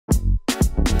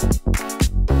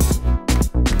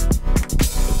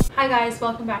Hi guys,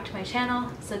 welcome back to my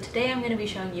channel. So today I'm going to be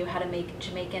showing you how to make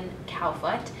Jamaican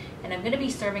cowfoot, and I'm going to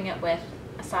be serving it with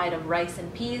a side of rice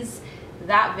and peas.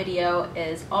 That video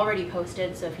is already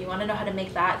posted, so if you want to know how to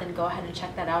make that, then go ahead and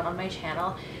check that out on my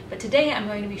channel. But today I'm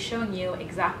going to be showing you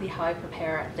exactly how I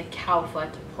prepare the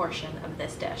cowfoot portion of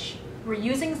this dish. We're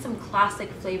using some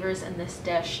classic flavors in this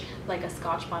dish, like a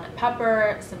Scotch bonnet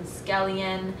pepper, some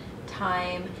Skellion,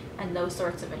 thyme, and those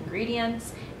sorts of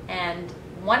ingredients. And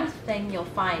one thing you'll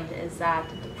find is that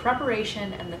the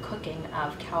preparation and the cooking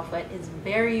of cowfoot is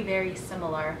very, very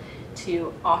similar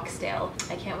to oxtail.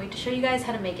 I can't wait to show you guys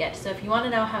how to make it. So if you want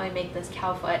to know how I make this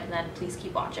cowfoot, then please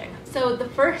keep watching. So the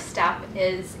first step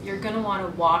is you're going to want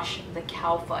to wash the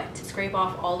cowfoot. Scrape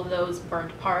off all of those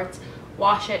burnt parts,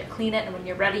 wash it, clean it, and when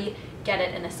you're ready, get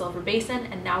it in a silver basin.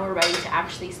 And now we're ready to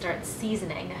actually start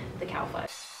seasoning the cowfoot.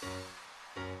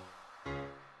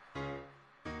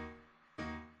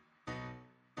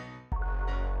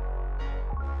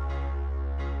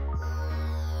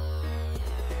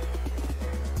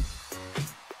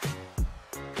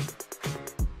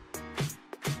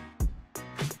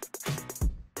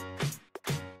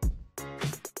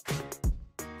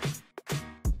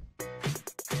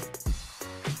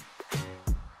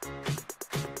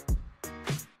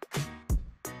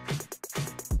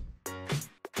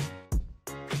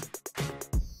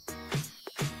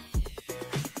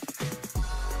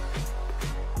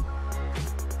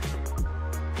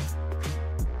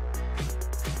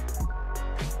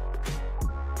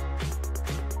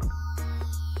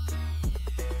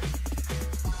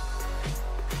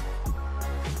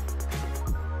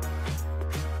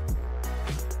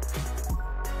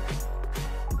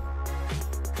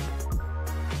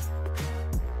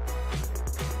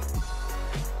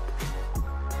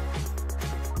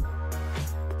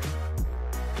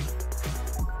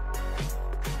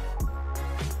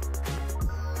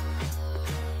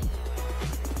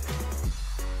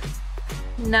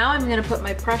 Now I'm going to put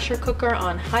my pressure cooker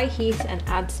on high heat and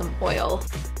add some oil.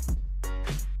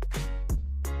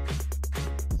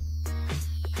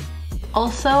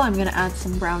 Also, I'm going to add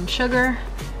some brown sugar.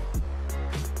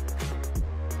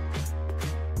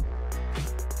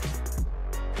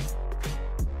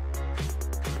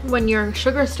 When your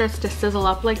sugar starts to sizzle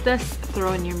up like this,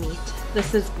 throw in your meat.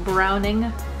 This is browning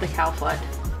the cowfoot.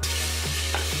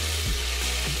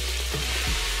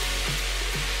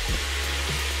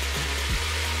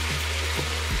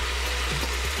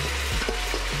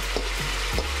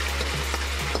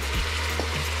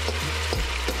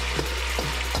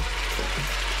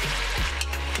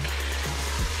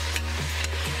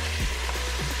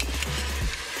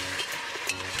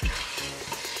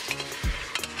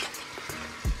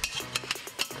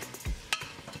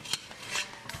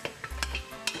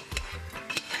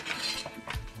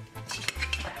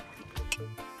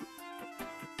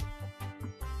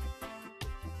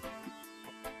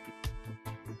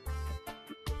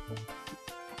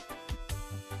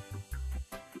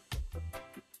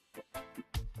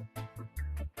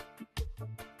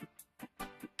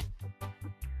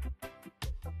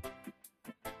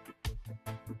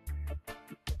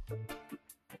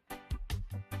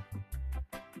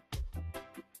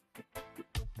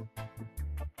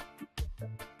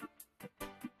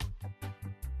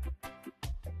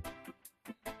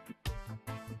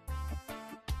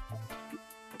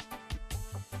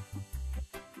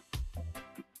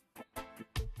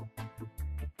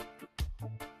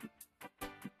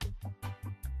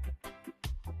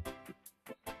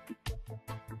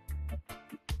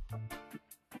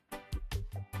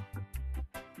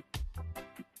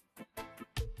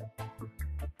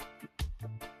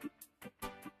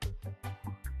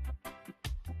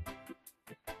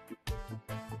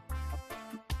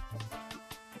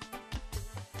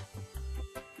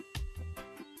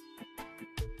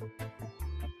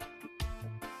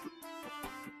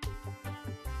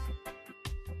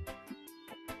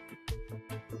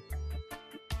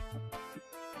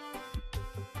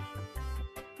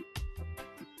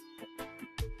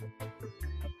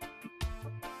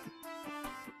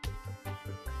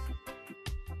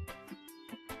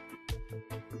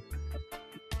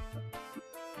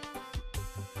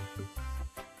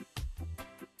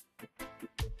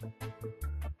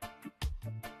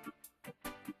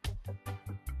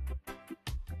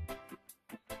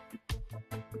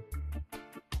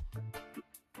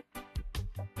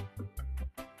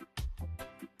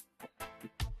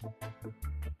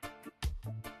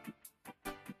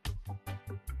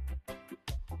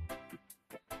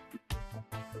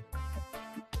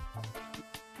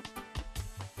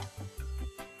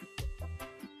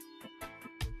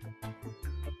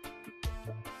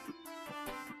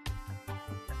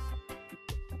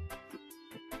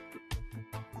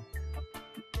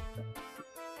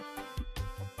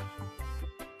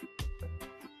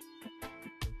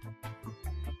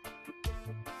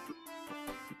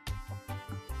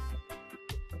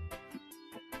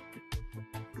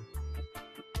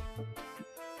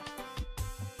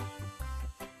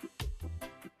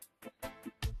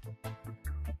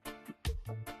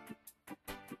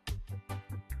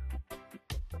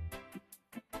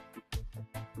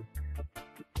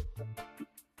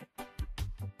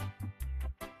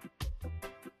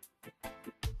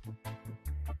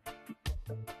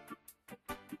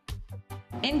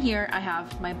 in here I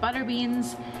have my butter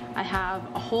beans, I have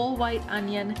a whole white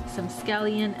onion, some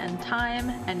scallion and thyme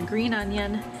and green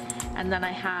onion, and then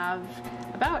I have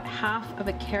about half of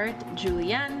a carrot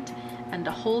julienne and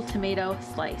a whole tomato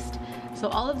sliced. So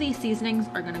all of these seasonings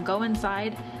are gonna go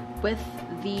inside with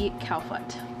the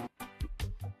cowfoot.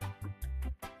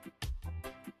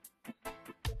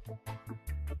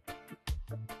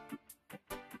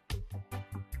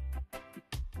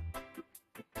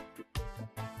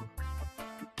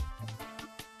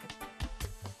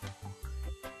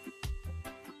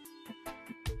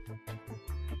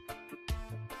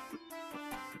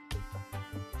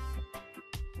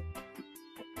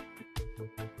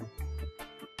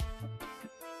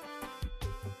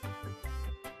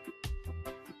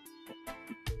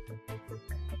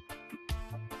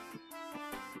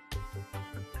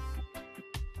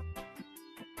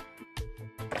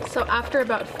 So after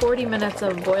about 40 minutes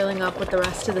of boiling up with the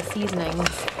rest of the seasonings,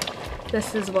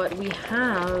 this is what we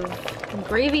have. The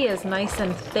gravy is nice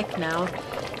and thick now.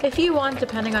 If you want,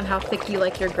 depending on how thick you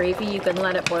like your gravy, you can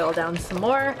let it boil down some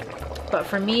more. But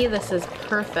for me, this is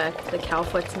perfect. The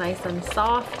cowfoot's nice and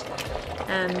soft,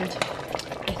 and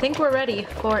I think we're ready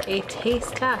for a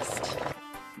taste test.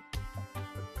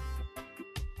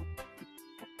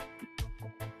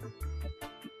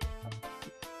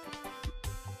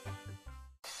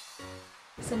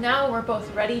 So now we're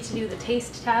both ready to do the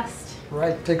taste test.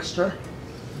 Right texture,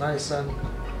 nice and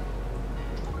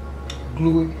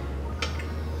gluey.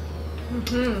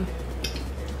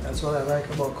 That's what I like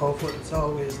about cowfoot. It's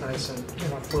always nice and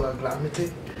full of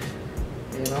glamity.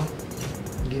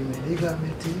 Give me the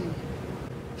glamity.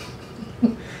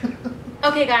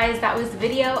 Okay guys, that was the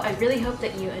video. I really hope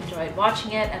that you enjoyed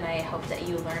watching it, and I hope that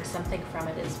you learned something from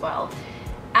it as well.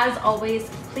 As always,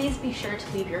 please be sure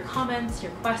to leave your comments,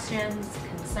 your questions,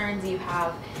 concerns you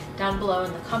have down below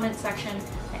in the comment section.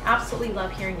 I absolutely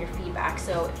love hearing your feedback,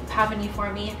 so if you have any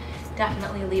for me,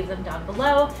 definitely leave them down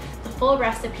below. The full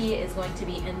recipe is going to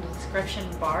be in the description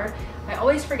bar. I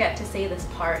always forget to say this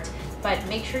part, but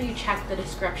make sure you check the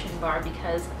description bar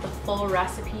because the full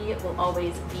recipe will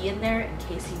always be in there in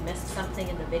case you missed something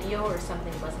in the video or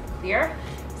something wasn't clear.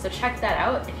 So check that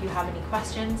out if you have any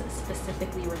questions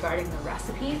specifically regarding the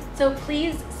recipe. So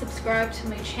please subscribe to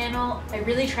my channel. I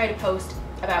really try to post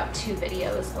about 2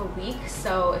 videos a week.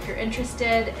 So if you're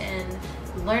interested in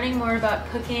learning more about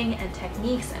cooking and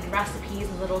techniques and recipes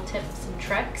and little tips and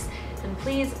tricks, then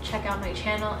please check out my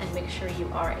channel and make sure you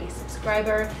are a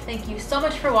subscriber. Thank you so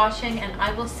much for watching, and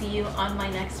I will see you on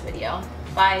my next video.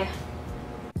 Bye.